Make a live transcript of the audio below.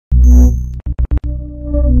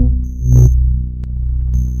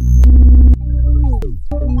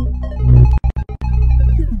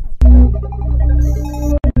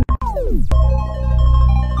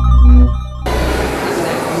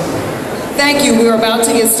Thank you. We're about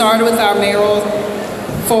to get started with our mayoral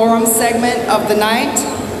forum segment of the night.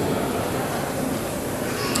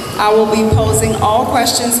 I will be posing all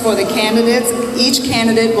questions for the candidates. Each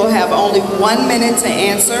candidate will have only 1 minute to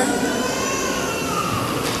answer.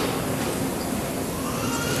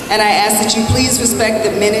 And I ask that you please respect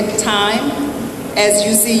the minute time. As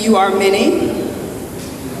you see, you are many.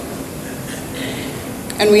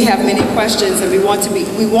 And we have many questions, and we want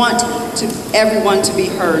everyone to be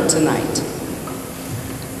heard tonight.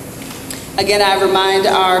 Again, I remind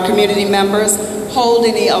our community members, hold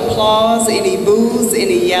any applause, any boos,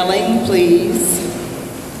 any yelling, please.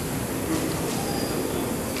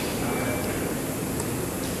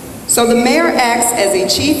 So the mayor acts as a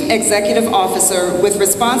chief executive officer with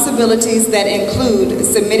responsibilities that include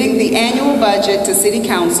submitting the annual budget to city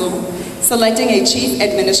council, selecting a chief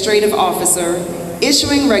administrative officer,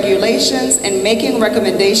 issuing regulations, and making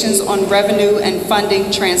recommendations on revenue and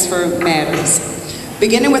funding transfer matters.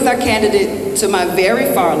 Beginning with our candidate to my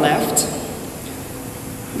very far left,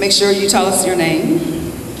 make sure you tell us your name,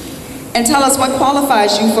 and tell us what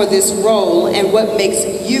qualifies you for this role and what makes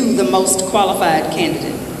you the most qualified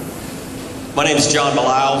candidate. My name is John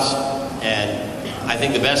Baliles, and I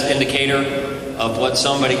think the best indicator of what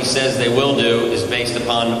somebody says they will do is based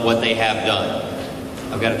upon what they have done.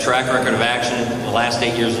 I've got a track record of action in the last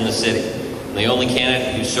 8 years in the city. I'm the only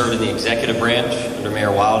candidate who served in the executive branch under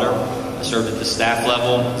Mayor Wilder. I served at the staff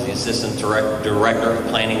level as the Assistant Director of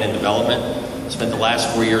Planning and Development. I spent the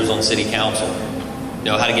last 4 years on City Council.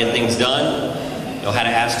 Know how to get things done, know how to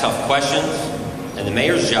ask tough questions, and the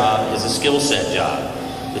mayor's job is a skill set job.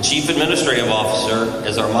 The Chief Administrative Officer,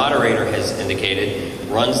 as our moderator has indicated,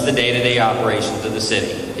 runs the day-to-day operations of the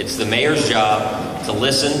city. It's the mayor's job to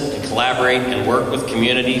listen and collaborate and work with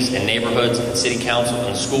communities and neighborhoods and city council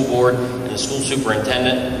and the school board and the school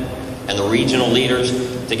superintendent and the regional leaders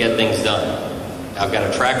to get things done. I've got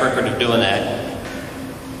a track record of doing that,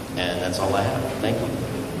 and that's all I have. Thank you.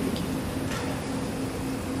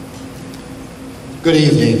 Good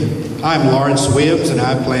evening. I'm Lawrence Williams, and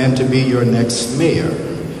I plan to be your next mayor.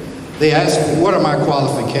 They ask, what are my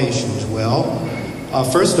qualifications? Well,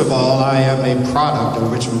 first of all, I am a product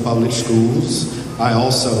of Richmond Public Schools. I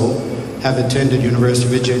also have attended University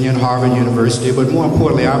of Virginia and Harvard University, but more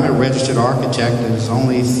importantly, I'm a registered architect, and there's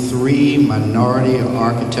only 3 minority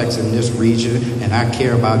architects in this region, and I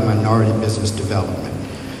care about minority business development.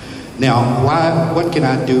 Now, what can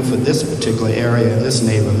I do for this particular area in this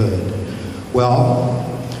neighborhood? Well,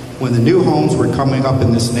 when the new homes were coming up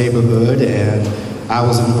in this neighborhood, and I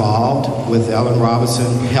was involved with Ellen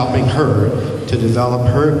Robinson, helping her to develop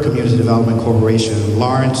her Community Development Corporation.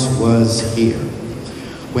 Lawrence was here.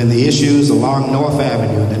 When the issues along North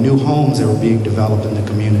Avenue, the new homes that were being developed in the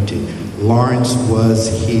community, Lawrence was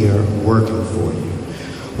here working for you.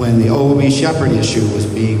 When the O.B. Shepherd issue was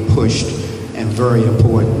being pushed and very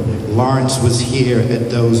important, Lawrence was here at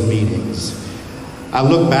those meetings. I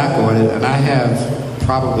look back on it, and I have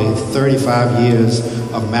probably 35 years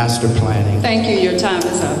of master planning. Thank you. Your time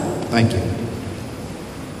is up. Thank you.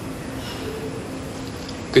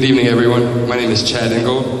 Good evening, everyone. My name is Chad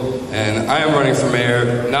Ingold, and I am running for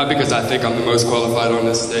mayor, not because I think I'm the most qualified on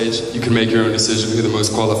this stage. You can make your own decision who the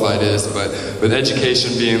most qualified is, but with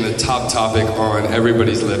education being the top topic on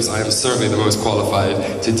everybody's lips, I am certainly the most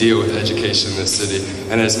qualified to deal with education in this city.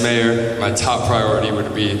 And as mayor, my top priority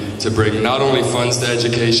would be to bring not only funds to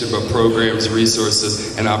education, but programs,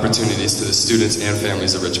 resources, and opportunities to the students and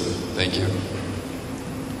families of Richmond. Thank you.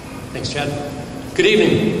 Thanks, Chad. Good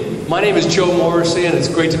evening. My name is Joe Morrissey, and it's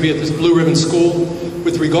great to be at this Blue Ribbon School.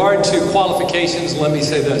 With regard to qualifications, let me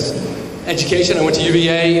say this. Education, I went to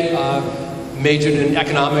UVA, majored in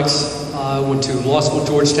economics, went to law school at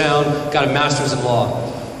Georgetown, got a master's in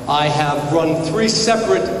law. I have run 3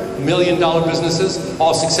 separate $1 million businesses,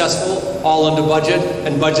 all successful, all under budget,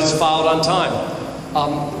 and budgets filed on time.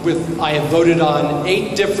 I have voted on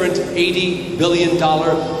 8 different $80 billion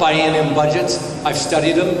biennium budgets. I've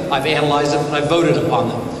studied them, I've analyzed them, and I've voted upon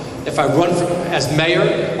them. If I run as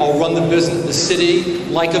mayor, I'll run the city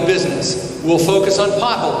like a business. We'll focus on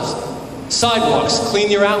potholes, sidewalks,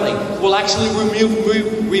 clean your alley. We'll actually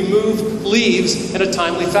remove leaves in a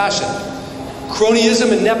timely fashion.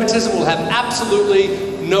 Cronyism and nepotism will have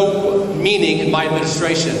absolutely no meaning in my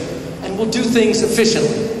administration, and we'll do things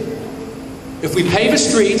efficiently. If we pave a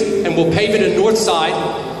street, and we'll pave it in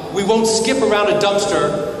Northside, we won't skip around a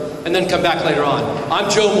dumpster and then come back later on.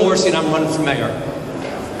 I'm Joe Morrissey, and I'm running for mayor.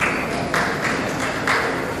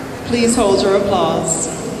 Please hold your applause.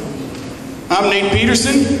 I'm Nate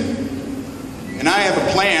Peterson, and I have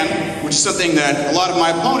a plan which is something that a lot of my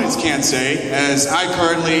opponents can't say, as I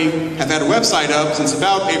currently have had a website up since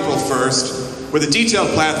about April 1st with a detailed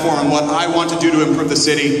platform on what I want to do to improve the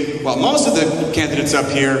city, while most of the candidates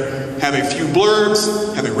up here have a few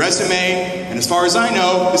blurbs, have a resume, and as far as I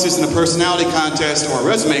know, this isn't a personality contest or a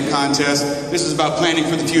resume contest. This is about planning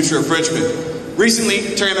for the future of Richmond.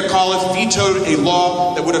 Recently, Terry McAuliffe vetoed a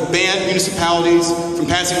law that would have banned municipalities from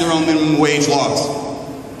passing their own minimum wage laws.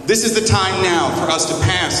 This is the time now for us to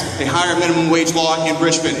pass a higher minimum wage law in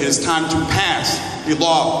Richmond. It is time to pass the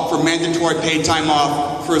law for mandatory paid time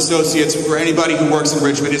off for associates, for anybody who works in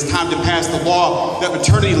Richmond. It's time to pass the law that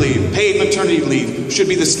maternity leave, paid maternity leave, should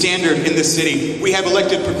be the standard in this city. We have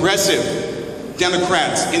elected progressive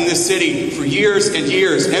Democrats in this city for years and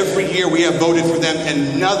years. Every year we have voted for them,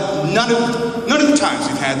 and none of the times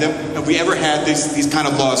we've had them have we ever had these kind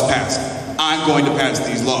of laws passed. I'm going to pass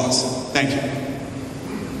these laws. Thank you.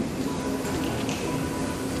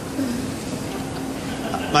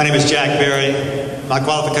 My name is Jack Berry. My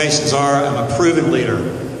qualifications are I'm a proven leader.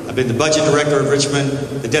 I've been the budget director of Richmond,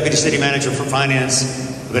 the deputy city manager for finance.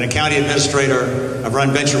 I've been a county administrator. I've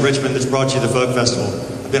run Venture Richmond that's brought you the Folk Festival.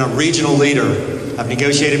 I've been a regional leader. I've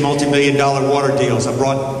negotiated multi-million-dollar water deals. I've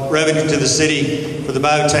brought revenue to the city for the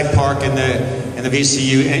biotech park and the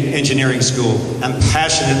VCU engineering school. I'm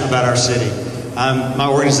passionate about our city. My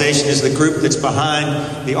organization is the group that's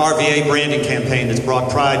behind the RVA branding campaign that's brought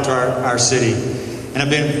pride to our city. And I've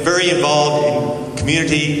been very involved in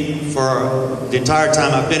community for the entire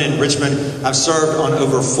time I've been in Richmond. I've served on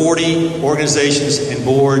over 40 organizations and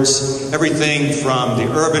boards, everything from the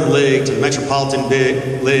Urban League to the Metropolitan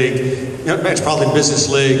Business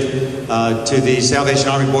League to the Salvation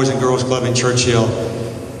Army Boys and Girls Club in Churchill.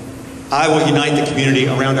 I will unite the community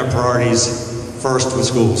around our priorities, first with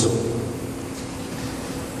schools.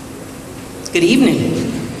 Good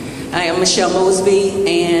evening. I am Michelle Mosby,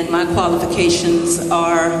 and my qualifications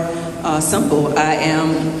are simple. I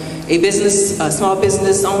am a small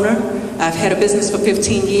business owner. I've had a business for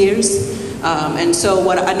 15 years, and so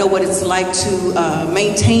I know what it's like to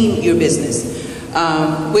maintain your business.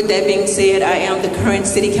 With that being said, I am the current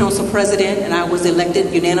city council president, and I was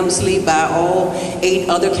elected unanimously by all 8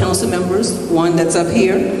 other council members, one that's up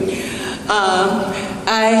here.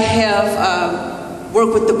 I have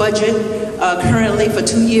worked with the budget currently for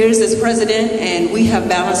 2 years as president, and we have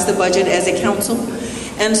balanced the budget as a council.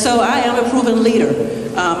 And so I am a proven leader.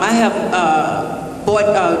 I have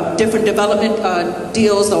bought different development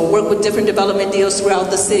deals or worked with different development deals throughout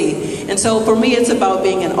the city. And so for me, it's about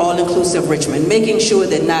being an all-inclusive Richmond, making sure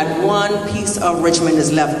that not one piece of Richmond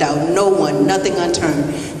is left out, no one, nothing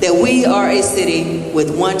unturned, that we are a city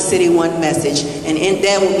with one city, one message, and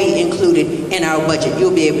that will be included in our budget.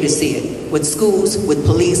 You'll be able to see it. With schools, with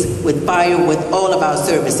police, with fire, with all of our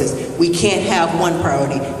services. We can't have one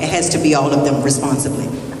priority. It has to be all of them responsibly.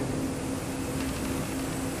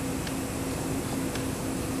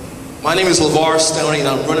 My name is Levar, Stoney, and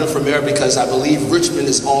I'm running for mayor because I believe Richmond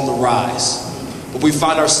is on the rise. But we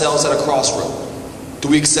find ourselves at a crossroad. Do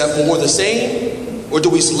we accept more of the same, or do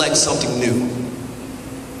we select something new?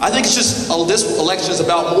 I think it's just, this election is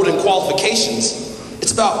about more than qualifications.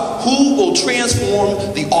 It's about who will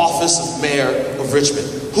transform the office of mayor of Richmond,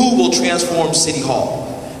 who will transform City Hall.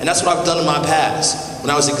 And that's what I've done in my past. When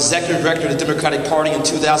I was executive director of the Democratic Party in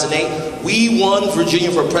 2008, we won Virginia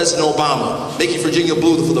for President Obama, making Virginia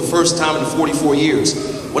blue for the first time in 44 years.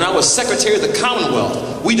 When I was Secretary of the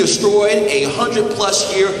Commonwealth, we destroyed a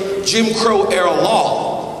 100+ year Jim Crow era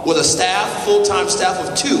law with a staff, full-time staff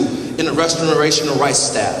of 2 in the Restoration and Rights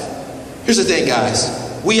staff. Here's the thing, guys.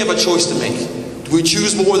 We have a choice to make. Do we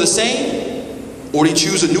choose more of the same, or do we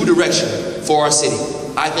choose a new direction for our city?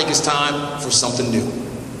 I think it's time for something new.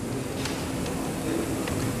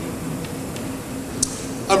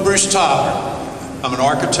 I'm Bruce Tyler. I'm an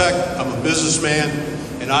architect, I'm a businessman,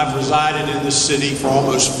 and I've resided in this city for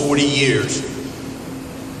almost 40 years.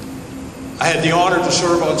 I had the honor to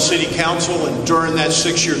serve on city council, and during that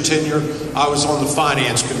 6-year tenure, I was on the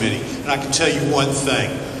finance committee. And I can tell you one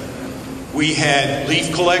thing. We had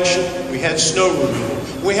leaf collection, we had snow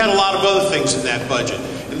removal, we had a lot of other things in that budget.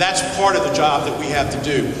 And that's part of the job that we have to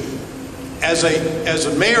do. As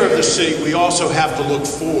a mayor of the city, we also have to look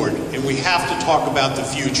forward, and we have to talk about the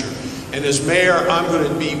future. And as mayor, I'm going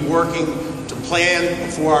to be working to plan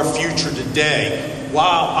for our future today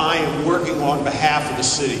while I am working on behalf of the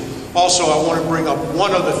city. Also, I want to bring up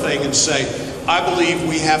one other thing and say, I believe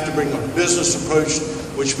we have to bring a business approach,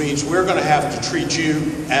 which means we're going to have to treat you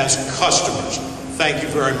as customers. Thank you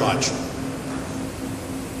very much.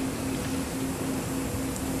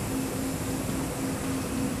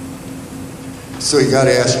 So you got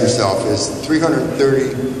to ask yourself, is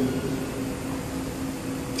 330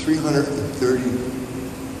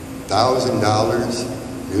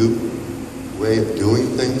 $330,000 new way of doing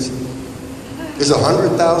things? Is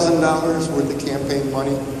 $100,000 worth of campaign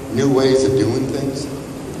money new ways of doing things?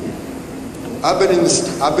 I've been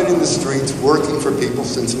in the streets working for people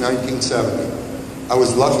since 1970. I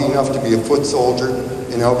was lucky enough to be a foot soldier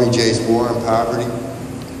in LBJ's war on poverty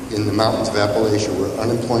in the mountains of Appalachia, where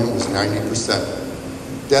unemployment was 90%.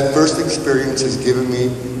 That first experience has given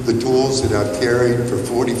me the tools that I've carried for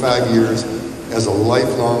 45 years as a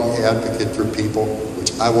lifelong advocate for people,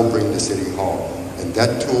 which I will bring to City Hall. And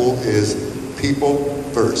that tool is people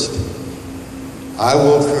first.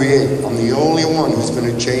 I'm the only one who's going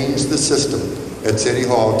to change the system at City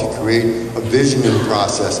Hall to create a visioning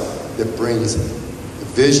process that brings the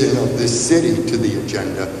vision of this city to the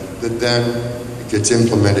agenda that then gets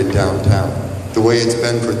implemented downtown. The way it's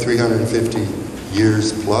been for 350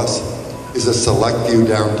 years plus is a select few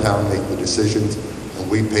downtown make the decisions, and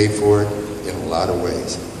we pay for it in a lot of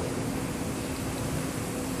ways.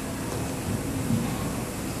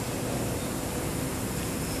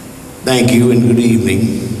 Thank you and good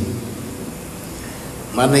evening.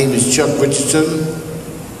 My name is Chuck Richardson.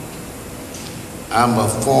 I'm a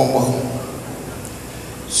former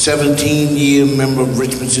 17-year member of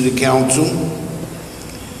Richmond City Council.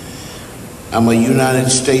 I'm a United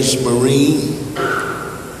States Marine,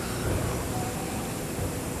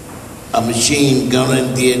 a machine gunner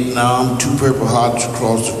in Vietnam, 2 Purple Hearts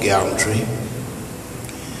Cross of Gallantry.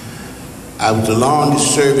 I was the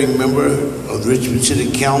longest serving member of the Richmond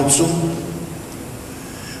City Council.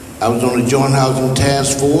 I was on the Joint Housing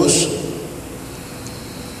Task Force,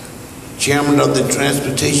 chairman of the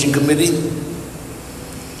Transportation Committee.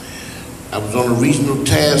 I was on the Regional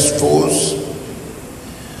Task Force.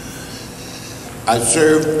 I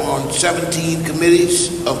served on 17 committees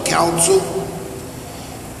of council.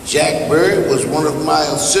 Jack Berry was one of my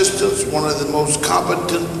assistants, one of the most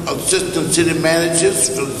competent assistant city managers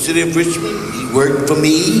for the city of Richmond. He worked for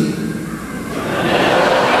me.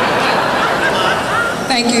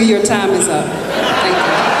 Thank you. Your time is up. Thank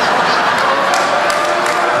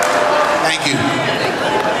you. Thank you.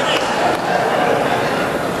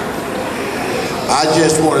 I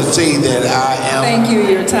just want to say that I am... Thank you.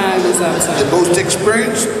 Your time is up, sir. ...the most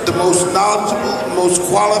experienced, the most knowledgeable, the most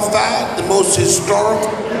qualified, the most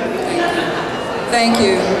historical. Thank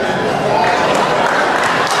you.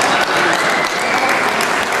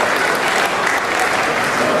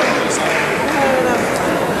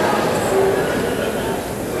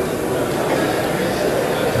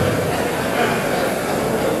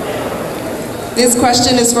 This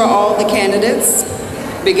question is for all the candidates,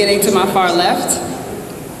 beginning to my far left.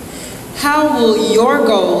 How will your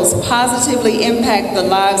goals positively impact the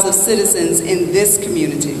lives of citizens in this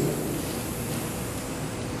community?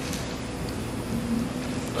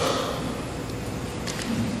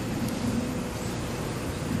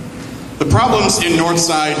 The problems in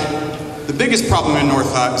Northside, the biggest problem in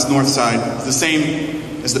Northside is the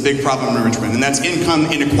same as the big problem in Richmond, and that's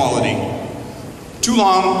income inequality. Too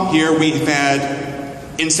long here we've had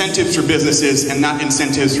incentives for businesses and not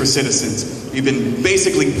incentives for citizens. We've been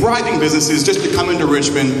basically bribing businesses just to come into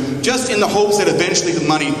Richmond, just in the hopes that eventually the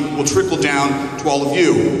money will trickle down to all of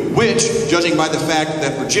you, which, judging by the fact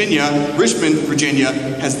that Richmond, Virginia,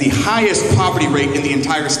 has the highest poverty rate in the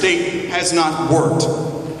entire state, has not worked.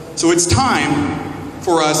 So it's time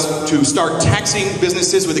for us to start taxing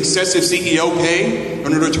businesses with excessive CEO pay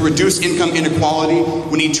in order to reduce income inequality.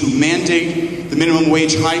 We need to mandate the minimum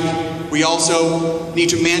wage hike. We also need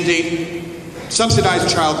to mandate subsidized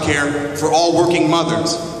child care for all working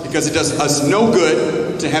mothers, because it does us no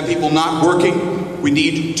good to have people not working. We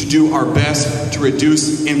need to do our best to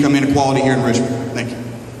reduce income inequality here in Richmond. Thank you.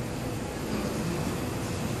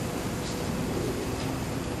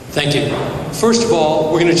 Thank you. First of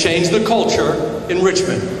all, we're going to change the culture in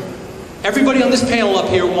Richmond. Everybody on this panel up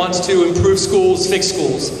here wants to improve schools, fix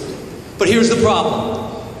schools. But here's the problem.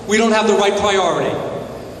 We don't have the right priority.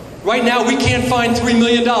 Right now, we can't find $3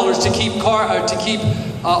 million to keep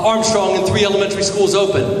Armstrong and 3 elementary schools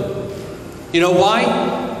open. You know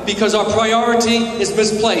why? Because our priority is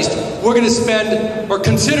misplaced. We're going to spend, or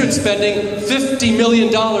considered spending, $50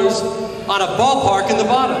 million on a ballpark in the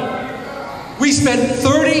bottom. We spent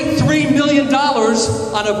 $33 million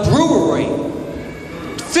on a brewery,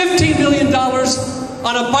 $15 million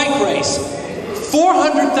on a bike race,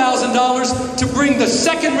 $400,000 to bring the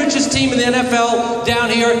second richest team in the NFL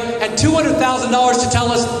down here, and $200,000 to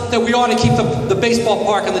tell us that we ought to keep the baseball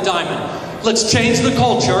park and the diamond. Let's change the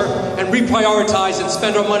culture and reprioritize and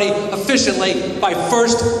spend our money efficiently by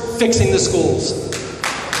first fixing the schools.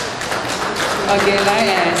 Again, I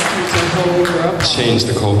ask you to hold your applause. Change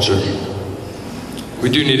the culture. We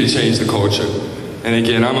do need to change the culture. And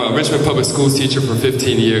again, I'm a Richmond Public Schools teacher for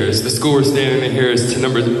 15 years. The school we're standing in here is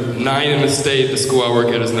number 9 in the state. The school I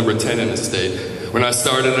work at is number 10 in the state. When I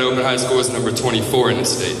started at Open High School, it was number 24 in the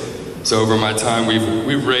state. So over my time,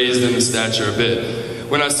 we've raised in the stature a bit.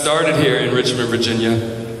 When I started here in Richmond, Virginia,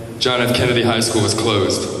 John F. Kennedy High School was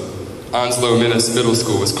closed. Onslow Middle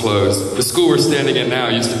School was closed. The school we're standing in now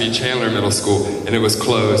used to be Chandler Middle School, and it was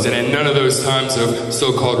closed. And at none of those times of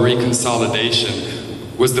so-called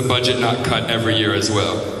reconsolidation was the budget not cut every year as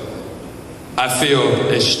well. I feel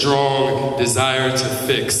a strong desire to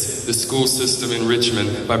fix the school system in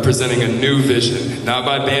Richmond by presenting a new vision, not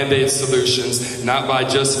by Band-Aid solutions, not by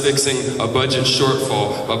just fixing a budget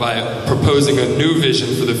shortfall, but by proposing a new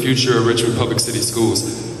vision for the future of Richmond Public City Schools.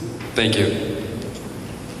 Thank you.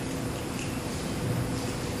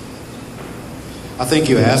 I think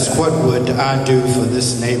you asked, what would I do for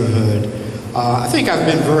this neighborhood? I think I've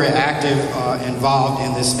been very active, involved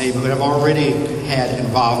in this neighborhood. I've already had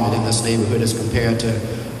involvement in this neighborhood as compared to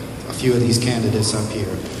a few of these candidates up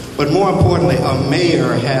here. But more importantly, a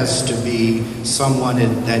mayor has to be someone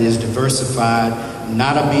that is diversified,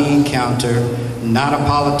 not a bean counter, not a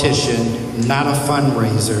politician, not a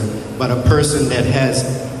fundraiser, but a person that has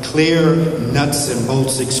clear nuts and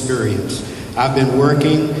bolts experience. I've been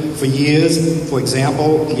working for years. For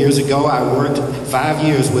example, years ago, I worked 5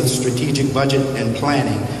 years with strategic budget and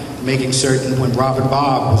planning, making certain when Robert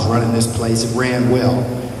Bob was running this place, it ran well.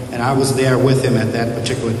 And I was there with him at that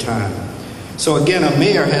particular time. So again, a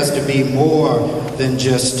mayor has to be more than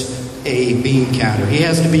just a bean counter. He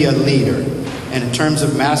has to be a leader. And in terms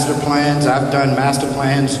of master plans, I've done master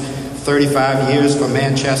plans 35 years for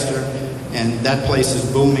Manchester, and that place is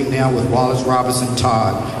booming now with Wallace Robinson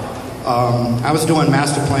Todd. I was doing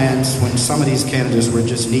master plans when some of these candidates were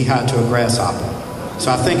just knee-high to a grasshopper. So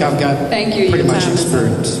I think I've got pretty much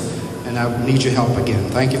experience, and I need your help again.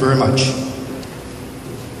 Thank you very much.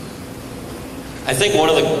 I think one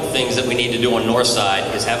of the things that we need to do on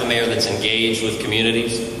Northside is have a mayor that's engaged with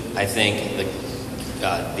communities. I think the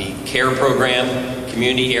CARE program,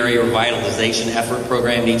 Community Area Revitalization Effort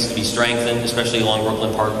program, needs to be strengthened, especially along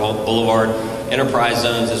Brookland Park Boulevard, enterprise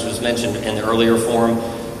zones, as was mentioned in the earlier forum,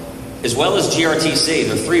 as well as GRTC.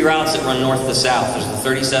 There are 3 routes that run north to south. There's the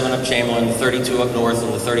 37 up Chamberlain, the 32 up north,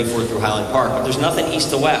 and the 34 through Highland Park. But there's nothing east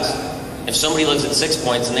to west. If somebody lives at 6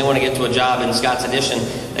 Points and they want to get to a job in Scott's Addition,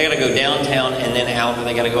 they got to go downtown and then out, or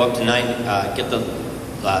they got to go up to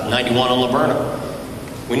 91 on Laverna.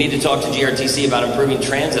 We need to talk to GRTC about improving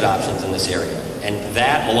transit options in this area. And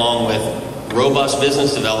that, along with robust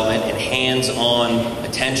business development and hands-on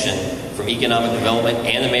attention from economic development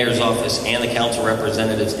and the mayor's office and the council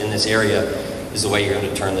representatives in this area, is the way you're going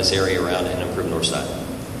to turn this area around and improve Northside.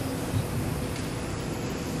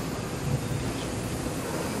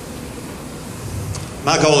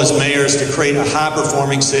 My goal as mayor is to create a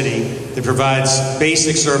high-performing city that provides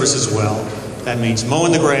basic services well. That means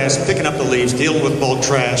mowing the grass, picking up the leaves, dealing with bulk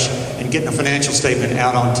trash, and getting a financial statement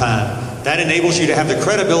out on time. That enables you to have the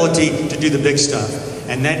credibility to do the big stuff.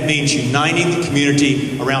 And that means uniting the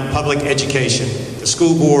community around public education, the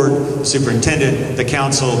school board, the superintendent, the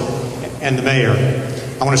council, and the mayor.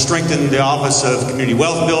 I want to strengthen the Office of Community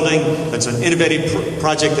Wealth Building. That's an innovative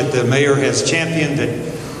project that the mayor has championed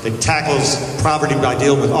that tackles poverty by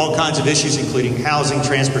dealing with all kinds of issues, including housing,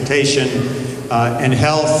 transportation, and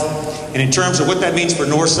health. And in terms of what that means for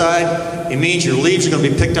Northside, it means your leaves are going to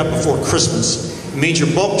be picked up before Christmas. It means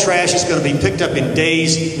your bulk trash is going to be picked up in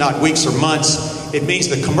days, not weeks or months. It means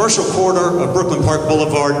the commercial corridor of Brookland Park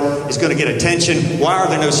Boulevard is going to get attention. Why are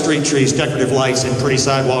there no street trees, decorative lights, and pretty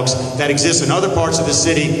sidewalks that exist in other parts of the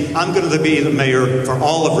city? I'm going to be the mayor for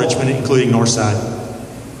all of Richmond, including Northside.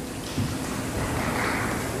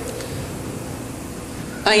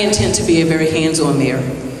 I intend to be a very hands-on mayor.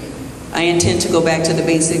 I intend to go back to the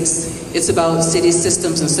basics. It's about city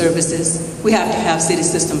systems and services. We have to have city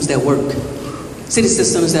systems that work. City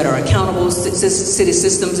systems that are accountable, city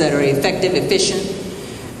systems that are effective, efficient.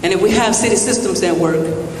 And if we have city systems that work,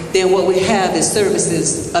 then what we have is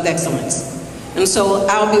services of excellence. And so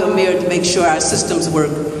I'll be a mayor to make sure our systems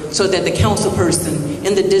work so that the council person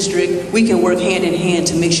in the district, we can work hand in hand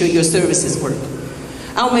to make sure your services work.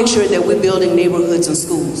 I'll make sure that we're building neighborhoods and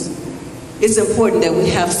schools. It's important that we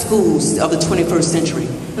have schools of the 21st century.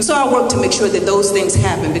 And so I work to make sure that those things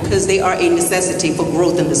happen because they are a necessity for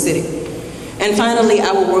growth in the city. And finally,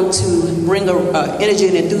 I will work to bring energy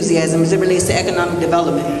and enthusiasm as it relates to economic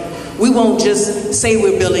development. We won't just say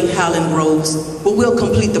we're building Highland Groves, but we'll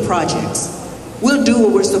complete the projects. We'll do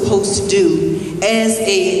what we're supposed to do as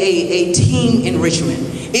a team in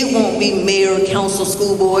Richmond. It won't be mayor, council,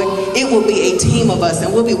 school board. It will be a team of us,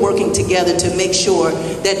 and we'll be working together to make sure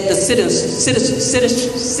that the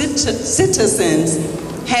citizens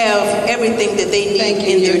have everything that they need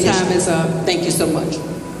in their district. Time is up. Thank you so much.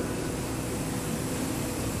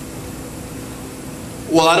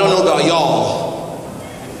 Well, I don't know about y'all,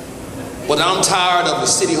 but I'm tired of a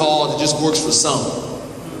city hall that just works for some.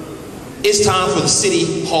 It's time for the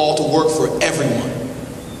city hall to work for everyone.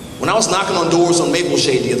 When I was knocking on doors on Maple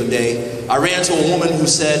Shade the other day, I ran into a woman who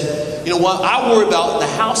said, you know what, I worry about the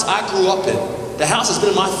house I grew up in. The house has been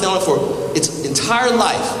in my family for its entire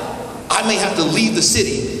life. I may have to leave the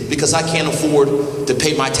city because I can't afford to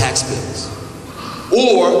pay my tax bills.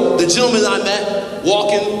 Or the gentleman that I met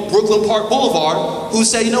walking Brookland Park Boulevard who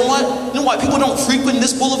said, you know what, people don't frequent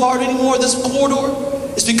this boulevard anymore, this corridor?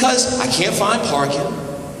 It's because I can't find parking.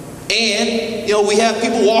 And, we have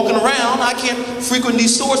people walking around. I can't frequent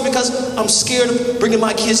these stores because I'm scared of bringing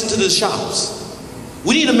my kids into the shops.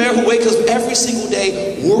 We need a mayor who wakes up every single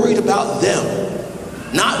day worried about them.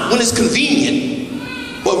 Not when it's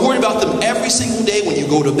convenient, but worried about them every single day when you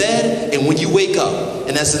go to bed and when you wake up.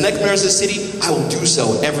 And as the next mayor of the city, I will do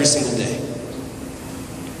so every single day.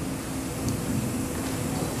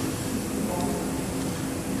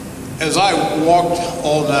 As I walked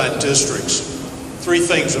all 9 districts, 3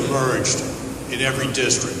 things emerged in every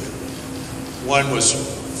district. One was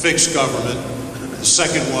fix government, the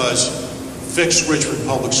second was fix Richmond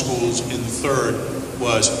Public Schools, and the third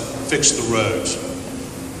was fix the roads.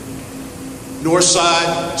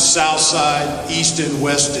 Northside, Southside, East End,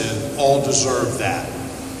 West End all deserve that.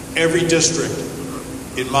 Every district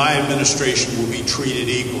in my administration will be treated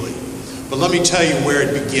equally. But let me tell you where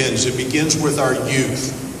it begins. It begins with our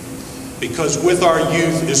youth, because with our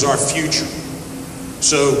youth is our future.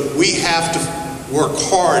 So we have to work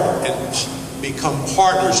hard and become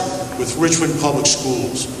partners with Richmond Public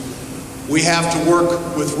Schools. We have to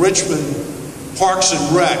work with Richmond Parks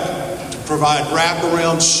and Rec to provide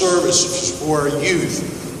wraparound services for our youth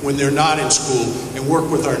when they're not in school, and work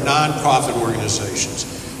with our nonprofit organizations.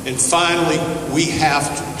 And finally, we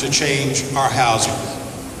have to change our housing.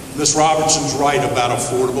 Ms. Robertson's right about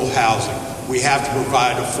affordable housing. We have to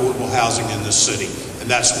provide affordable housing in this city, and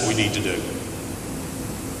that's what we need to do.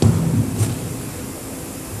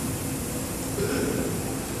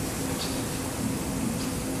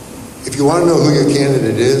 If you want to know who your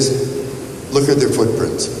candidate is, look at their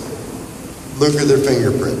footprints. Look at their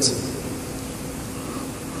fingerprints.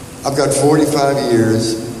 I've got 45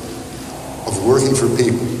 years of working for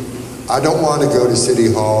people. I don't want to go to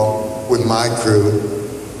City Hall with my crew,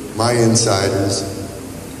 my insiders.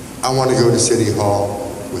 I want to go to City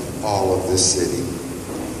Hall with all of this city,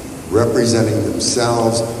 representing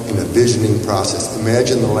themselves in a visioning process.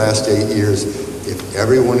 Imagine the last 8 years if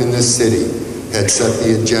everyone in this city had set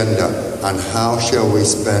the agenda on how shall we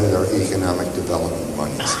spend our economic development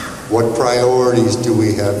monies. What priorities do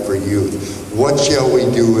we have for youth? What shall we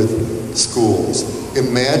do with schools?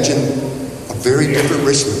 Imagine a very different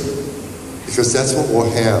Richmond, because that's what we'll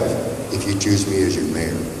have if you choose me as your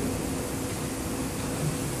mayor.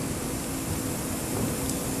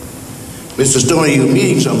 Mr. Stoney, you're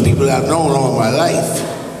meeting some people I've known all my life.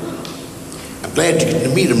 I'm glad to get to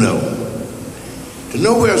meet them though. To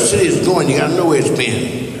know where a city is going, you gotta know where it's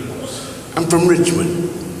been. I'm from Richmond.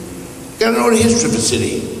 You gotta know the history of the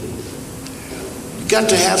city. You got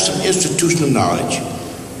to have some institutional knowledge.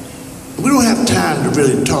 We don't have time to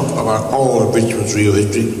really talk about all of Richmond's real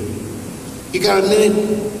history. You got a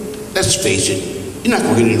minute? Let's face it, you're not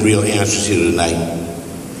gonna get any real answers here tonight.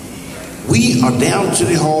 We are down at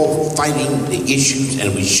City Hall fighting the issues,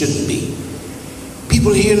 and we shouldn't be.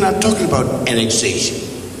 People here are not talking about annexation.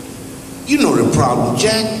 You know the problem,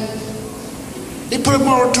 Jack. They put a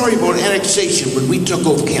moratorium on annexation when we took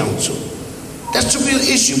over council. That's the real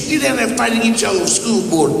issue. You're down there fighting each other with school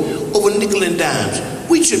board over nickel and dimes.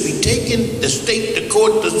 We should be taking the state to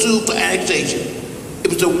court to sue for annexation. It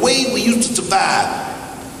was the way we used to survive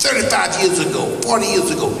 35 years ago, 40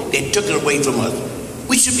 years ago. They took it away from us.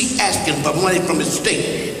 We should be asking for money from the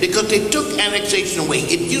state because they took annexation away.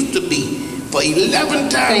 It used to be for 11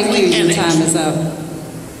 times we annexed. Your time is up.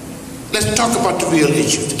 Let's talk about the real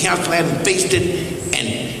issues. The council hasn't faced it,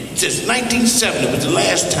 and since 1970 was the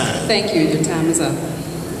last time. Thank you. Your time is up.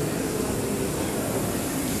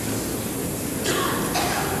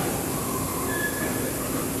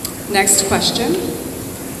 Next question.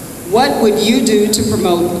 What would you do to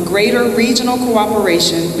promote greater regional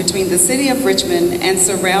cooperation between the City of Richmond and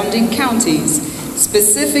surrounding counties,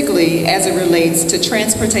 specifically as it relates to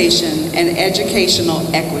transportation and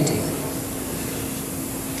educational equity?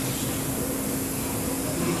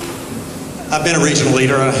 I've been a regional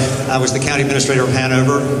leader. I was the county administrator of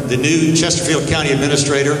Hanover. The new Chesterfield County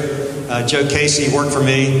administrator, Joe Casey, worked for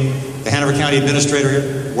me. The Hanover County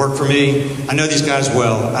administrator worked for me. I know these guys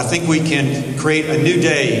well. I think we can create a new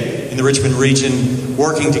day in the Richmond region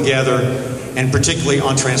working together, and particularly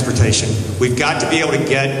on transportation. We've got to be able to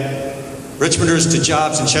get Richmonders to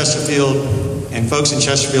jobs in Chesterfield and folks in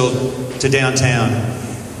Chesterfield to downtown.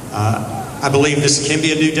 I believe this can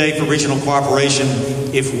be a new day for regional cooperation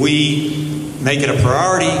if we make it a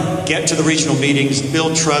priority, get to the regional meetings,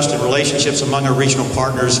 build trust and relationships among our regional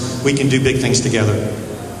partners. We can do big things together.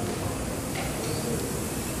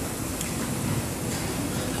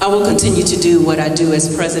 I will continue to do what I do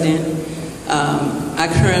as president. I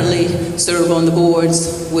currently serve on the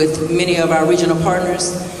boards with many of our regional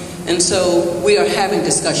partners, and so we are having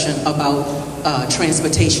discussion about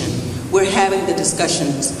transportation. We're having the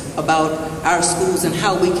discussions about our schools and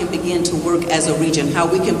how we can begin to work as a region, how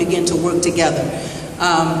we can begin to work together.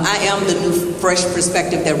 I am the new fresh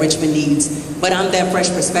perspective that Richmond needs, but I'm that fresh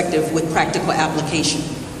perspective with practical application.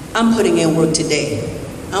 I'm putting in work today.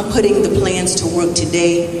 I'm putting the plans to work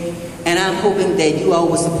today, and I'm hoping that you all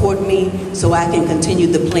will support me so I can continue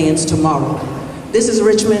the plans tomorrow. This is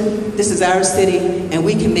Richmond, this is our city, and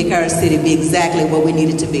we can make our city be exactly what we need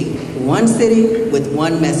it to be. One city with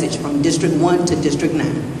one message from District 1 to District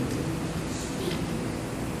 9.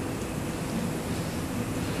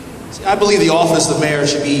 I believe the office of the mayor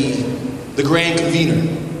should be the grand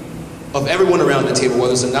convener of everyone around the table,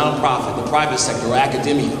 whether it's a nonprofit, the private sector, or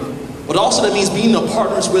academia. But also that means being the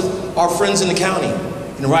partners with our friends in the county,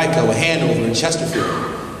 in Henrico, Hanover, and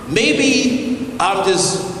Chesterfield. Maybe I'm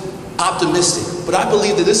just optimistic, but I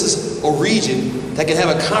believe that this is a region that can have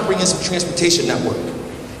a comprehensive transportation network.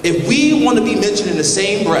 If we want to be mentioned in the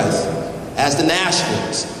same breath as the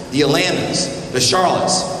Nashvilles, the Atlantas, the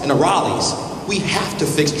Charlottes, and the Raleighs, we have to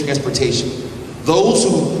fix transportation. Those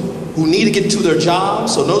who need to get to their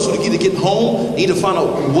jobs, or those who need to get home, need to find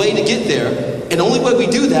a way to get there. And the only way we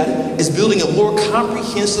do that is building a more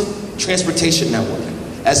comprehensive transportation network.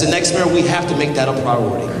 As the next mayor, we have to make that a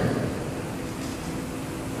priority.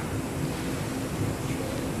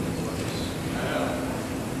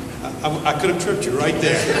 I could have tripped you right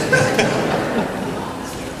there.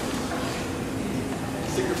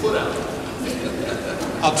 Stick your foot out.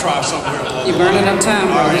 I'll try somewhere along You're burning up time,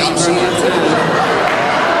 bro. Right, You're burning up time.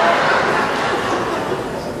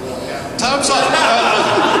 Time's up.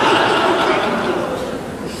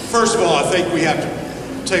 First of all, I think we have to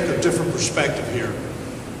take a different perspective here.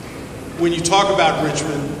 When you talk about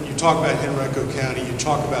Richmond, you talk about Henrico County, you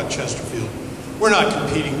talk about Chesterfield, we're not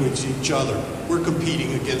competing with each other. We're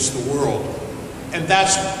competing against the world. And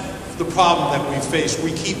that's the problem that we face.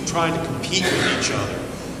 We keep trying to compete with each other.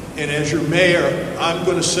 And as your mayor, I'm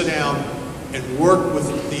going to sit down and work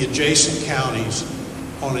with the adjacent counties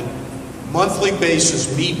on a monthly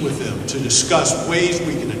basis, meet with them to discuss ways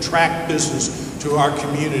we can attract business to our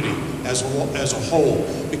community as a whole.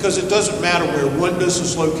 Because it doesn't matter where one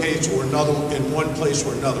business locates or another in one place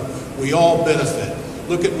or another. We all benefit.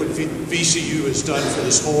 Look at what VCU has done for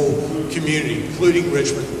this whole community, including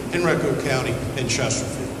Richmond, Henrico County, and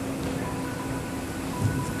Chesterfield.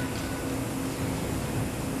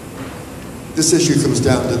 This issue comes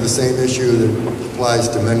down to the same issue that applies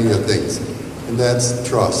to many of things, and that's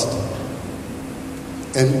trust.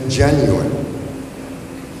 And genuine.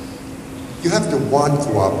 You have to want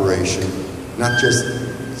cooperation, not just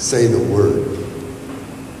say the word.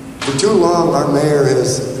 For too long, our mayor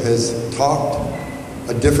has talked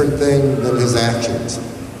a different thing than his actions.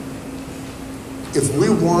 If we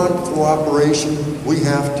want cooperation, we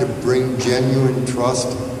have to bring genuine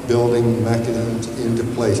trust building mechanisms into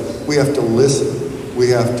place. We have to listen. We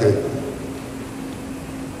have to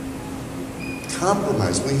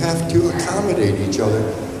compromise. We have to accommodate each other.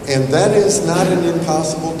 And that is not an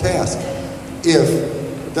impossible task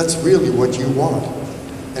if that's really what you want.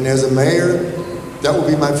 And as a mayor, that will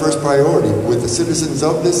be my first priority with the citizens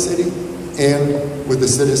of this city and with the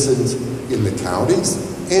citizens in the counties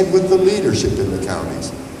and with the leadership in the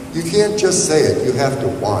counties. You can't just say it, you have to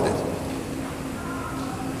want it.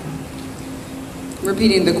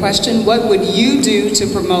 Repeating the question, what would you do to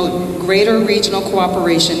promote greater regional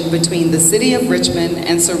cooperation between the city of Richmond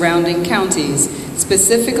and surrounding counties,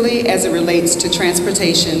 specifically as it relates to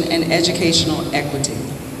transportation and educational equity?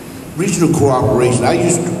 Regional cooperation.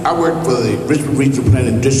 I worked for the Richmond Regional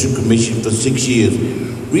Planning District Commission for 6 years.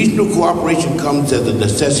 Regional cooperation comes as a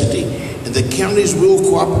necessity, and the counties will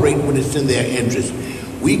cooperate when it's in their interest.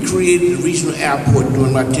 We created the regional airport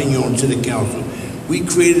during my tenure on city council. We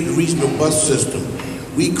created the regional bus system.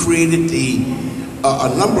 We created a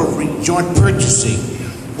number of joint purchasing.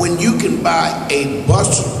 when you can buy a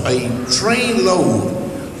train load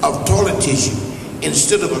of toilet tissue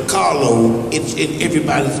instead of a carload, it's in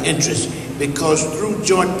everybody's interest, because through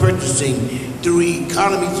joint purchasing, through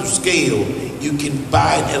economies of scale, you can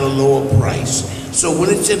buy it at a lower price. So when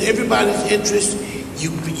it's in everybody's interest,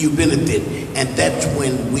 you benefit, and that's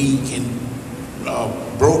when we can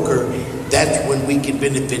broker, that's when we can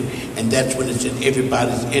benefit, and that's when it's in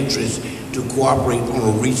everybody's interest to cooperate on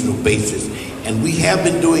a regional basis. And we have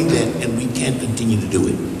been doing that, and we can continue to do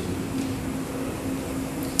it.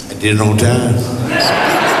 I did it on time.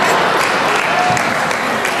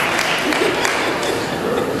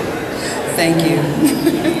 Thank you.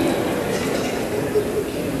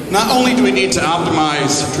 Not only do we need to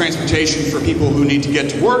optimize transportation for people who need to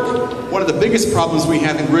get to work, one of the biggest problems we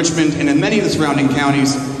have in Richmond and in many of the surrounding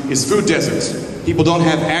counties is food deserts. People don't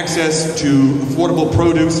have access to affordable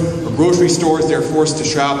produce or grocery stores. They're forced to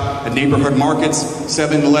shop at neighborhood markets,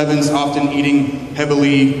 7-Elevens, often eating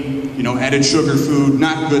heavily, added sugar food,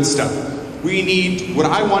 not good stuff. What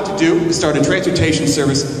I want to do is start a transportation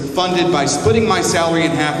service funded by splitting my salary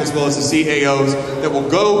in half, as well as the CAOs, that will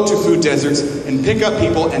go to food deserts and pick up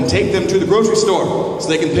people and take them to the grocery store so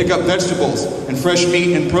they can pick up vegetables and fresh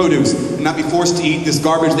meat and produce and not be forced to eat this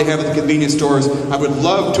garbage they have at the convenience stores. I would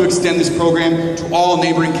love to extend this program to all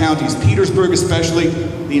neighboring counties, Petersburg especially.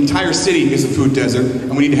 The entire city is a food desert,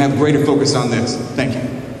 and we need to have greater focus on this. Thank you.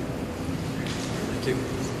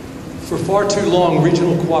 For far too long,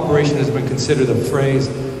 regional cooperation has been considered a phrase,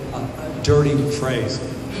 a dirty phrase.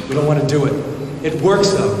 We don't want to do it. It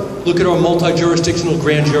works though. Look at our multi-jurisdictional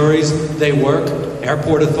grand juries. They work.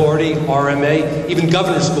 Airport Authority, RMA, even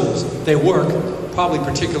governor schools. They work, probably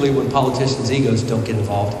particularly when politicians' egos don't get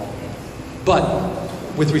involved. But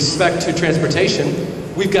with respect to transportation,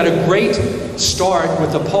 we've got a great start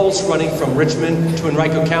with the pulse running from Richmond to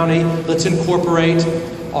Henrico County. Let's incorporate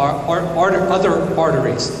our other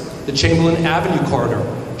arteries. The Chamberlain Avenue corridor,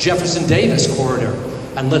 Jefferson Davis corridor,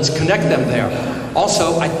 and let's connect them there.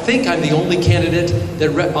 Also, I think I'm the only candidate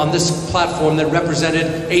on this platform that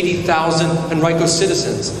represented 80,000 Henrico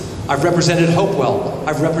citizens. I've represented Hopewell.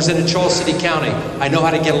 I've represented Charles City County. I know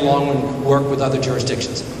how to get along and work with other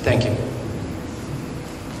jurisdictions. Thank you.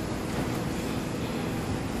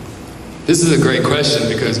 This is a great question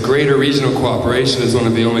because greater regional cooperation is one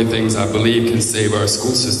of the only things I believe can save our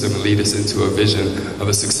school system and lead us into a vision of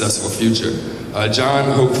a successful future. John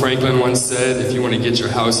Hope Franklin once said, if you want to get your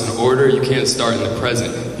house in order, you can't start in the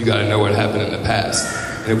present. You got to know what happened in the past.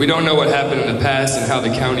 And if we don't know what happened in the past and how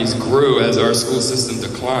the counties grew as our school system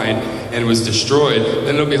declined and was destroyed,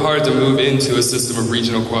 then it'll be hard to move into a system of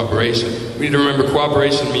regional cooperation. We need to remember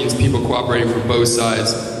cooperation means people cooperating from both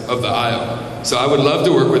sides of the aisle. So I would love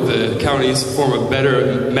to work with the counties, form a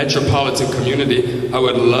better metropolitan community. I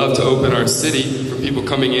would love to open our city for people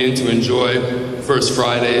coming in to enjoy First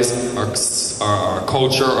Fridays, our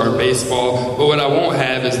culture, our baseball. But what I won't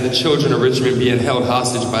have is the children of Richmond being held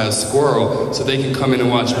hostage by a squirrel so they can come in and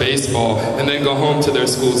watch baseball and then go home to their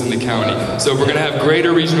schools in the county. So if we're going to have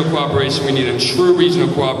greater regional cooperation, we need a true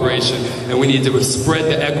regional cooperation, and we need to spread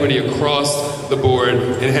the equity across the board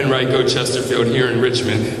in Henrico, Chesterfield, here in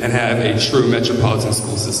Richmond, and have a true metropolitan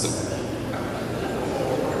school system.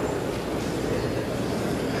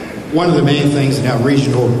 One of the main things that our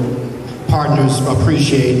regional partners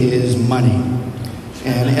appreciate is money.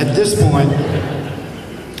 And at this point,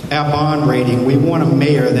 our bond rating, we want a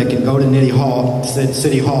mayor that can go to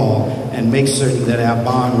City Hall and make certain that our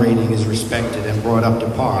bond rating is respected and brought up to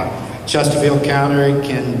par. Chesterfield County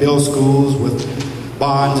can build schools with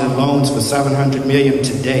bonds and loans for $700 million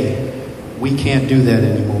today. We can't do that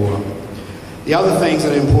anymore. The other things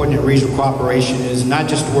that are important in regional cooperation is not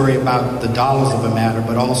just to worry about the dollars of a matter,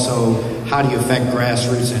 but also how do you affect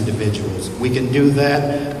grassroots individuals. We can do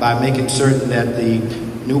that by making certain that the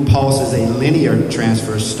new pulse is a linear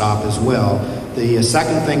transfer stop as well. The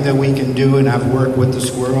second thing that we can do, and I've worked with the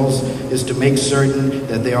squirrels, is to make certain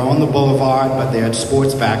that they are on the boulevard, but they're at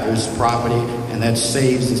sports backers' property, and that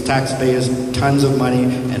saves the taxpayers tons of money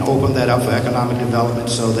and open that up for economic development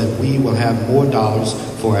so that we will have more dollars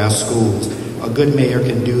for our schools. A good mayor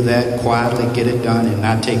can do that, quietly get it done, and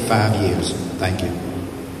not take 5 years. Thank you.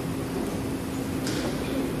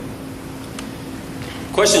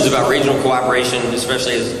 Questions about regional cooperation,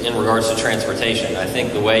 especially in regards to transportation. I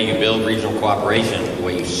think the way you build regional cooperation, the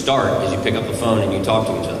way you start, is you pick up the phone and you talk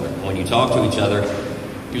to each other. And when you talk to each other,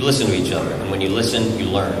 you listen to each other. And when you listen, you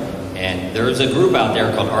learn. And there's a group out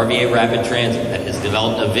there called RVA Rapid Transit that has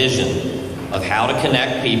developed a vision of how to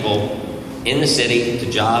connect people in the city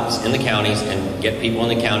to jobs in the counties and get people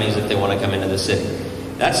in the counties if they want to come into the city.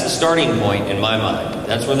 That's the starting point in my mind.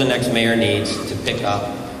 That's where the next mayor needs to pick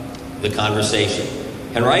up the conversation.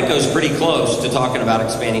 Henrico's pretty close to talking about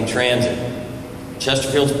expanding transit.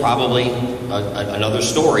 Chesterfield's probably another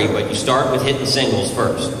story, but you start with hitting singles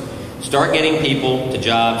first. Start getting people to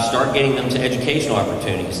jobs, start getting them to educational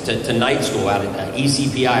opportunities, to night school out at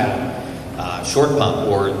ECPI, out Short Pump,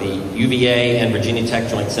 or the UVA and Virginia Tech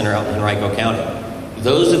Joint Center out in Henrico County.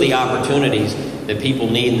 Those are the opportunities that people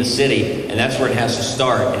need in the city, and that's where it has to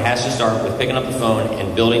start. It has to start with picking up the phone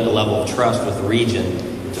and building the level of trust with the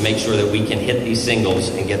region to make sure that we can hit these singles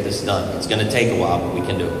and get this done. It's going to take a while, but we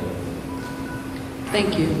can do it.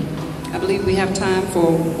 Thank you. I believe we have time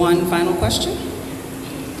for one final question.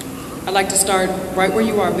 I'd like to start right where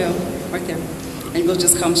you are, Bill, right there. And we'll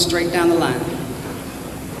just come straight down the line.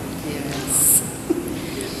 Yes.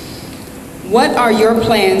 What are your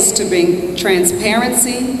plans to bring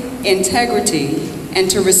transparency, integrity, and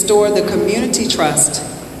to restore the community trust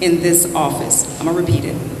in this office? I'm going to repeat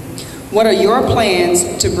it. What are your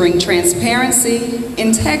plans to bring transparency,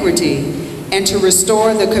 integrity, and to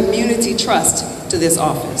restore the community trust to this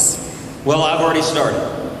office? Well, I've already started,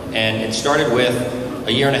 and it started with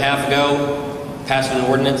a year and a half ago, passed an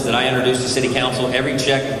ordinance that I introduced to City Council. Every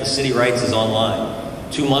check that the city writes is online.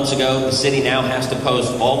 2 months ago, the city now has to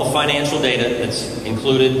post all the financial data that's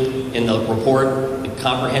included in the report, the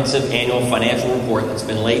comprehensive annual financial report that's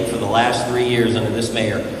been late for the last 3 years under this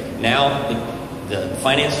mayor. Now, the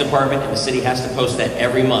finance department and the city has to post that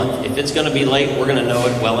every month. If it's going to be late, we're going to know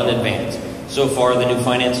it well in advance. So far, the new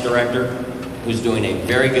finance director, who's doing a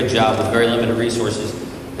very good job with very limited resources,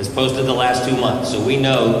 has posted the last 2 months. So we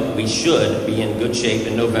know we should be in good shape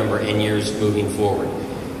in November and years moving forward.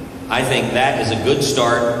 I think that is a good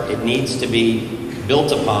start. It needs to be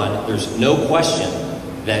built upon. There's no question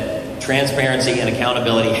that transparency and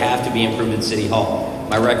accountability have to be improved at City Hall.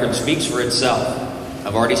 My record speaks for itself.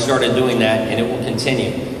 I've already started doing that, and it will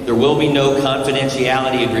continue. There will be no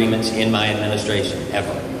confidentiality agreements in my administration,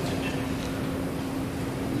 ever.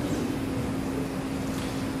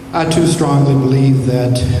 I too strongly believe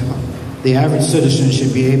that the average citizen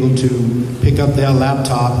should be able to pick up their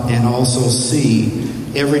laptop and also see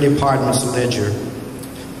every department's ledger,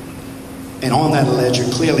 and on that ledger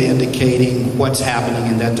clearly indicating what's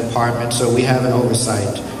happening in that department, so we have an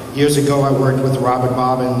oversight. Years ago, I worked with Robert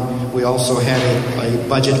Bobbin. We also had a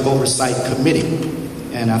budget oversight committee,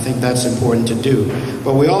 and I think that's important to do.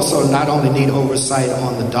 But we also not only need oversight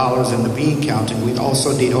on the dollars and the bean counting, we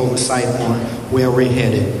also need oversight on where we're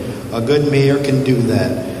headed. A good mayor can do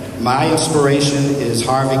that. My inspiration is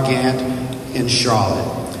Harvey Gantt in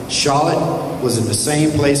Charlotte. Charlotte was in the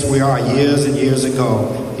same place we are years and years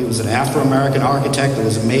ago. He was an Afro-American architect that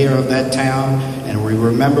was mayor of that town, and we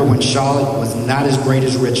remember when Charlotte was not as great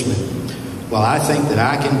as Richmond. Well, I think that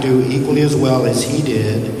I can do equally as well as he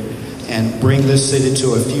did and bring this city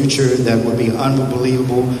to a future that would be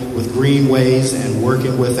unbelievable with greenways and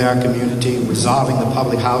working with our community, resolving the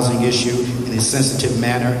public housing issue in a sensitive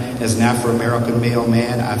manner. As an Afro-American male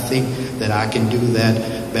man, I think that I can do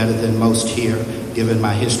that better than most here, given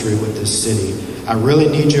my history with this city. I really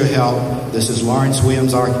need your help. This is Lawrence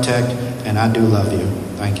Williams, architect, and I do love you.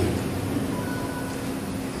 Thank you.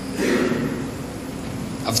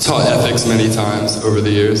 I've taught ethics many times over the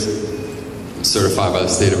years. I'm certified by the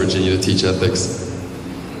state of Virginia to teach ethics.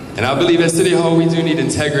 And I believe at City Hall we do need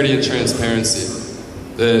integrity and transparency.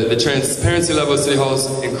 The transparency level at City Hall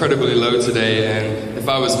is incredibly low today, and if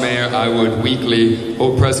I was mayor, I would weekly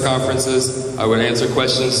hold press conferences, I would answer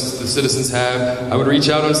questions the citizens have, I would reach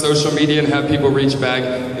out on social media and have people reach back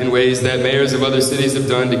in ways that mayors of other cities have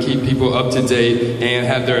done to keep people up to date and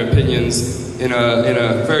have their opinions in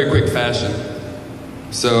a very quick fashion.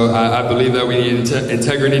 So I believe that we need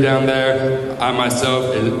integrity down there. I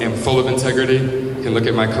myself am full of integrity. You can look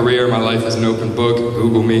at my career, my life is an open book,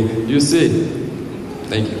 Google me, you see.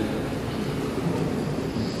 Thank you.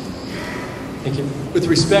 Thank you. With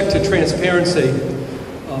respect to transparency,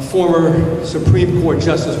 a former Supreme Court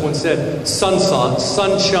justice once said,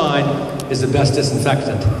 sunshine is the best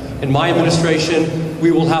disinfectant. In my administration,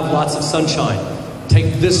 we will have lots of sunshine.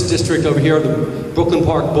 Take this district over here, the Brookland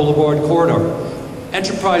Park Boulevard corridor.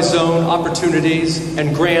 Enterprise zone opportunities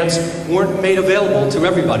and grants weren't made available to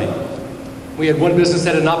everybody. We had one business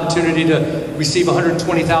that had an opportunity to receive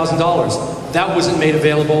 $120,000. That wasn't made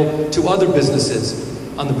available to other businesses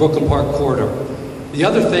on the Brookland Park corridor. The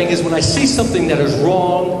other thing is when I see something that is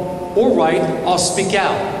wrong or right, I'll speak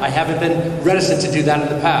out. I haven't been reticent to do that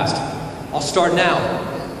in the past. I'll start now.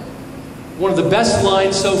 One of the best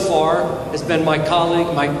lines so far has been my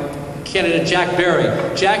colleague, my candidate Jack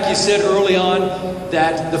Berry. Jack, you said early on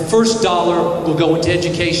that the first dollar will go into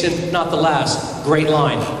education, not the last. Great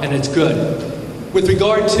line, and it's good. With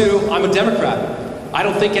regard to, I'm a Democrat. I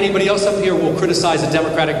don't think anybody else up here will criticize a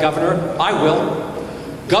Democratic governor. I will.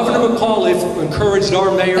 Governor McAuliffe encouraged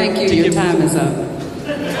our mayor Thank you, to your give... time is up.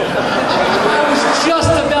 I was just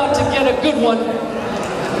about to get a good one.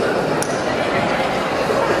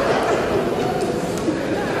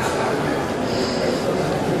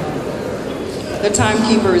 The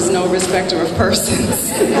timekeeper is no respecter of persons.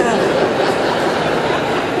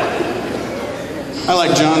 I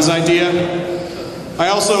like John's idea. I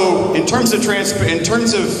also, in terms of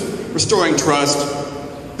restoring trust,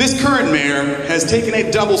 this current mayor has taken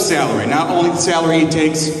a double salary. Not only the salary he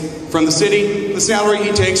takes from the city, the salary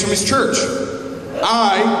he takes from his church.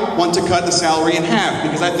 I want to cut the salary in half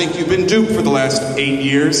because I think you've been duped for the last 8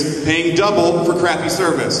 years, paying double for crappy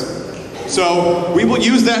service. So we will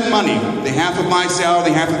use that money, the half of my salary,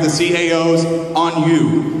 the half of the CAO's, on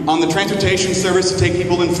you, on the transportation service to take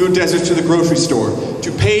people in food deserts to the grocery store,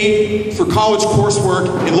 to pay for college coursework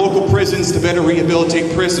in local prisons to better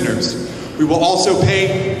rehabilitate prisoners. We will also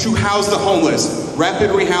pay to house the homeless.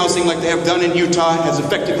 Rapid rehousing, like they have done in Utah, has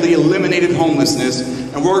effectively eliminated homelessness,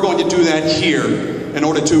 and we're going to do that here in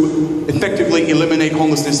order to effectively eliminate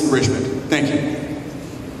homelessness in Richmond. Thank you.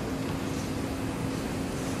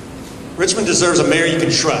 Richmond deserves a mayor you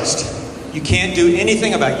can trust. You can't do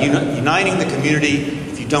anything about uniting the community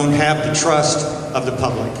if you don't have the trust of the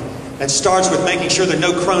public. That starts with making sure there are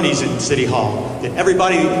no cronies in City Hall, that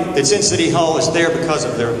everybody that's in City Hall is there because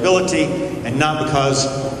of their ability and not because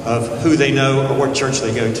of who they know or what church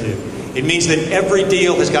they go to. It means that every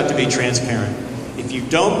deal has got to be transparent. If you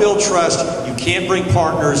don't build trust, you can't bring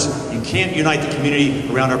partners, you can't unite the community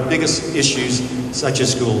around our biggest issues, such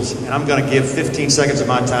as schools. And I'm going to give 15 seconds of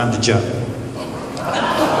my time to Joe.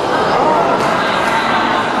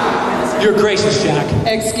 You're gracious, Jack.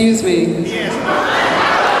 Excuse me.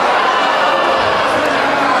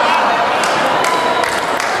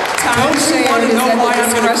 Don't you want to know why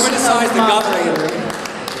I'm going to criticize the governor?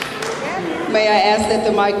 May I ask that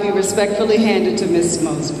the mic be respectfully handed to Ms.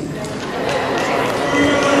 Mosby?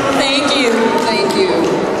 Thank you. Thank you.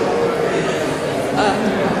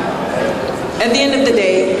 At the end of the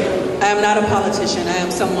day, I am not a politician. I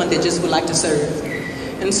am someone that just would like to serve.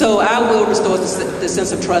 And so I will restore the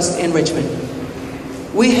sense of trust in Richmond.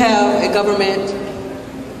 We have a government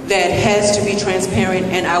that has to be transparent,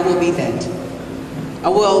 and I will be that. I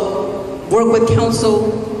will work with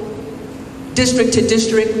council, district to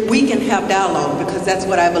district. We can have dialogue because that's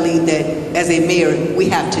what I believe that as a mayor we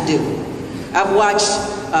have to do. I've watched,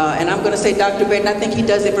 and I'm going to say Dr. Benton, I think he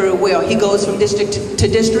does it very well. He goes from district to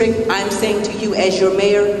district. I'm saying to you as your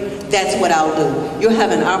mayor, that's what I'll do. You'll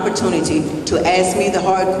have an opportunity to ask me the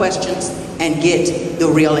hard questions and get the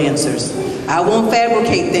real answers. I won't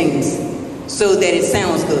fabricate things so that it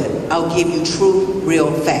sounds good. I'll give you true,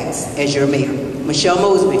 real facts as your mayor. Michelle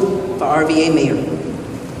Mosby for RVA Mayor.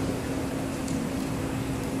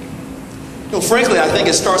 You know, frankly, I think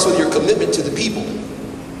it starts with your commitment to the people.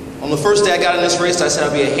 On the first day I got in this race, I said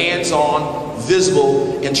I'd be a hands-on,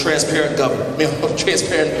 visible, and transparent governor.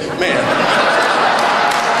 Transparent mayor.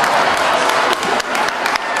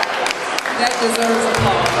 That deserves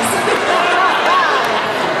applause.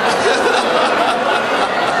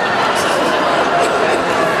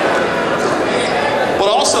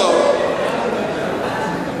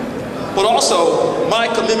 But also, my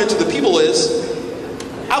commitment to the people is,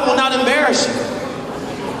 I will not embarrass you.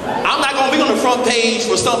 I'm not going to be on the front page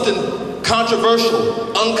for something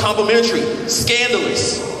controversial, uncomplimentary,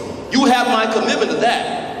 scandalous. You have my commitment to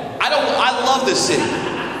that. I love this city.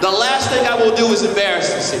 The last thing I will do is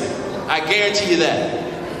embarrass the city. I guarantee you that.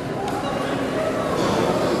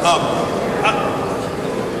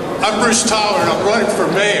 I'm Bruce Tyler, and I'm running for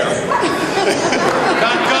mayor,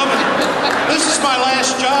 not governor. This is my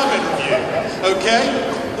last job interview, okay?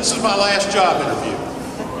 This is my last job interview.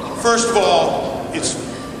 First of all, it's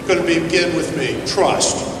going to begin with me,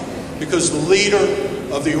 trust, because the leader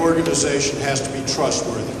of the organization has to be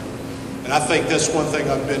trustworthy. And I think that's one thing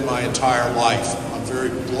I've been my entire life. I'm very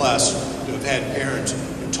blessed to have had parents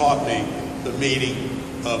who taught me the meaning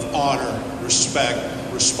of honor, respect,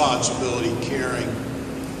 responsibility, caring,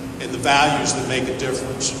 and the values that make a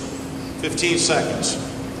difference. 15 seconds.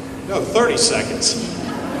 No, 30 seconds.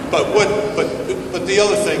 But the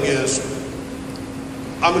other thing is,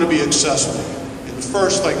 I'm going to be accessible. And the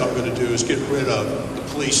first thing I'm going to do is get rid of the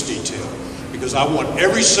police detail. Because I want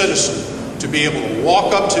every citizen to be able to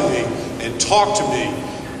walk up to me and talk to me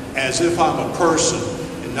as if I'm a person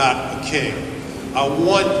and not a king. I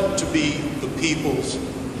want to be the people's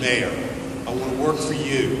mayor. I want to work for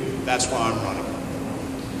you. That's why I'm running.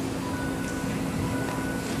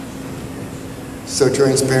 So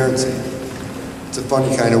transparency, it's a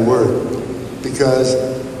funny kind of word. because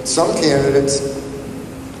some candidates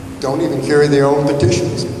don't even carry their own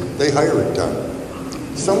petitions. They hire it done.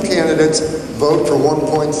 Some candidates vote for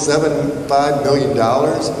 $1.75 million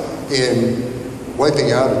in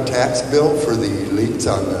wiping out a tax bill for the elites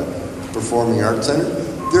on the Performing Arts Center.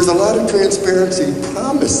 There's a lot of transparency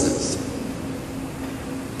promises,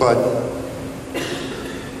 but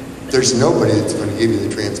there's nobody that's going to give you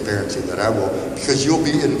the transparency that I will, because you'll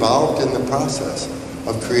be involved in the process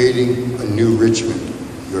of creating a new Richmond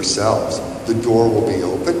yourselves. The door will be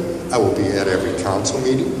open. I will be at every council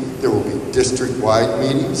meeting. There will be district-wide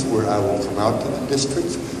meetings where I will come out to the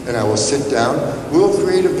districts and I will sit down. We'll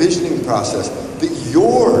create a visioning process that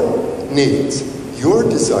your needs, your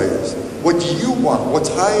desires, what you want, what's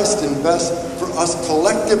highest and best for us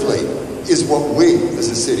collectively is what we as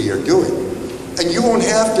a city are doing. And you won't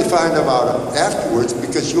have to find out afterwards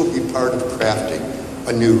because you'll be part of crafting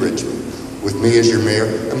a new Richmond with me as your mayor.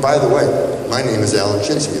 And by the way, my name is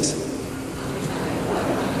Schintzius.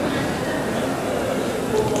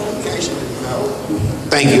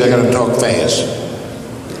 Thank you. I got to talk fast.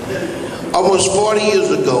 Almost 40 years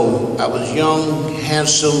ago, I was young,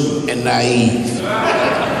 handsome, and naive.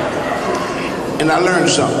 And I learned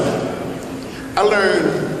something. I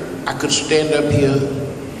learned I could stand up here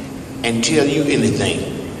and tell you anything,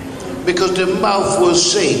 because the mouth will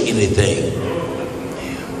say anything.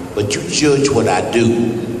 But you judge what I do.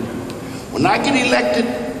 When I get elected,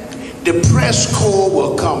 the press corps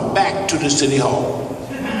will come back to the city hall.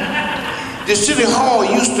 The city hall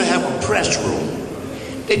used to have a press room.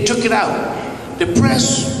 They took it out. The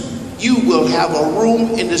press, you will have a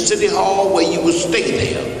room in the city hall where you will stay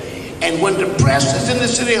there. And when the press is in the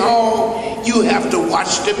city hall, you have to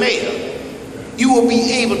watch the mayor. You will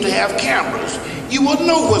be able to have cameras. You will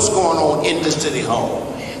know what's going on in the city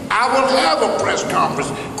hall. I will have a press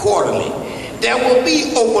conference quarterly. There will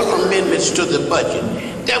be open amendments to the budget.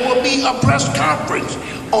 There will be a press conference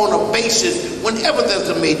on a basis whenever there's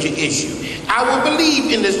a major issue. I will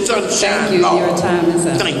believe in the sunshine law. Your time is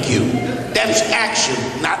up. Thank you. That's action,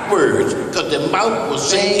 not words, because the mouth will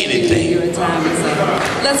say anything. Your time is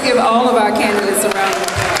up. Let's give all of our candidates a round of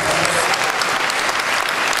applause.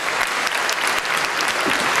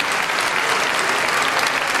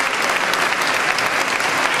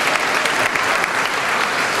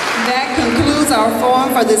 That concludes our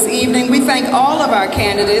forum for this evening. We thank all of our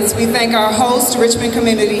candidates. We thank our host, Richmond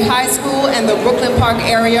Community High School and the Brookland Park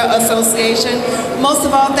Area Association. Most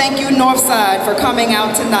of all, thank you, Northside, for coming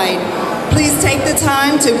out tonight. Please take the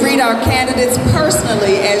time to greet our candidates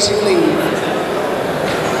personally as you leave.